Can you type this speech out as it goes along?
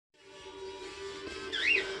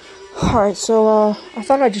Alright, so I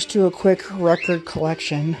thought I'd just do a quick record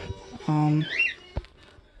collection. Um,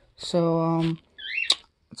 that's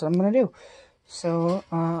what I'm gonna do. So,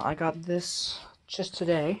 I got this just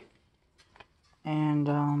today, and,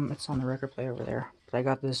 it's on the record player over there. But I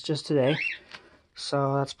got this just today,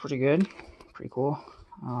 so that's pretty good. Pretty cool.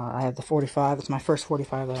 I have the 45, it's my first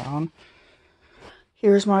 45 that I own.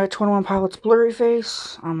 Here's my 21 Pilots Blurry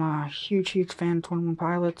Face. I'm a huge fan of 21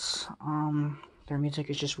 Pilots. Their music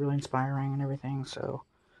is just really inspiring and everything, so...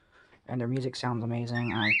 And their music sounds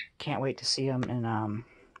amazing. I can't wait to see them in a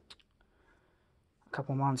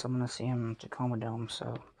couple months. I'm going to see them at Tacoma Dome,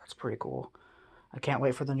 so that's pretty cool. I can't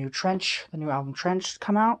wait for the new album Trench to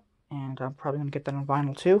come out, and I'm probably going to get that on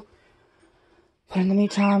vinyl too. But in the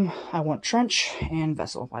meantime, I want Trench and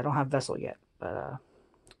Vessel. I don't have Vessel yet, but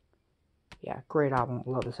yeah, great album.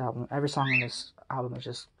 Love this album. Every song on this album is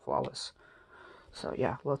just flawless. So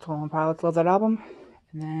yeah, love 21 Pilots, love that album.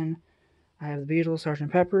 And then I have the Beatles,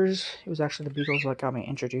 Sgt. Pepper's. It was actually the Beatles that got me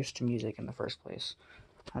introduced to music in the first place.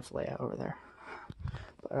 That's Leia over there.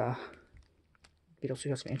 But, Beatles who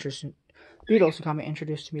got me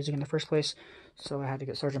introduced to music in the first place. So I had to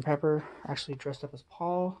get Sgt. Pepper. Actually dressed up as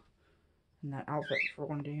Paul in that outfit for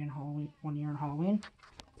one year in Halloween.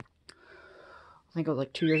 I think it was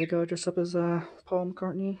like 2 years ago. I dressed up as Paul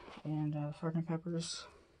McCartney and Sgt. Pepper's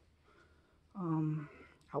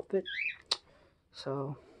outfit.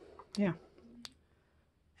 So yeah.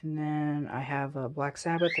 And then I have Black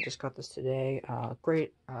Sabbath. I just got this today.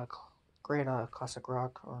 Great classic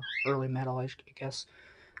rock or early metal, I guess,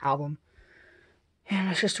 album. And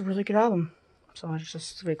it's just a really good album. So it's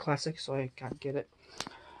just very classic, so I gotta get it.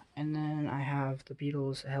 And then I have the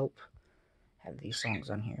Beatles Help. Have these songs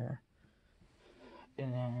on here.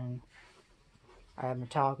 And then I have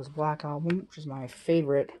Metallica's Black Album, which is my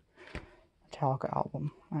favorite Metallica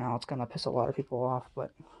album. I know it's gonna piss a lot of people off,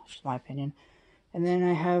 but it's just my opinion. And then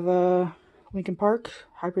I have Linkin Park,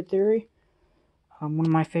 Hybrid Theory. One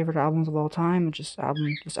of my favorite albums of all time. This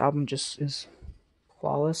album just is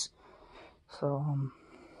flawless. So,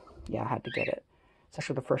 yeah, I had to get it. It's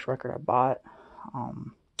actually the first record I bought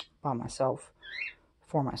by myself,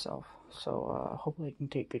 for myself. So, hopefully I can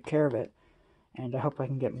take good care of it. And I hope I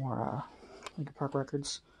can get more Linkin Park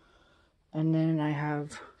records. And then I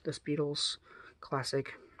have this Beatles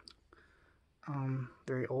classic,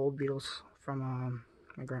 very old Beatles from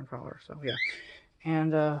my grandfather. So yeah,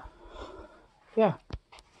 and yeah,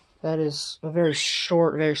 that is a very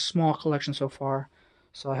short, very small collection so far.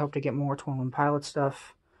 So I hope to get more 21 Pilot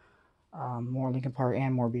stuff, more Linkin Park,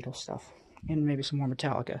 and more Beatles stuff, and maybe some more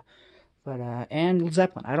Metallica. But and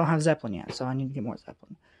Zeppelin. I don't have Zeppelin yet, so I need to get more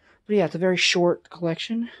Zeppelin. But yeah, it's a very short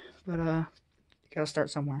collection, but you gotta start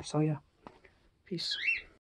somewhere. So yeah, peace.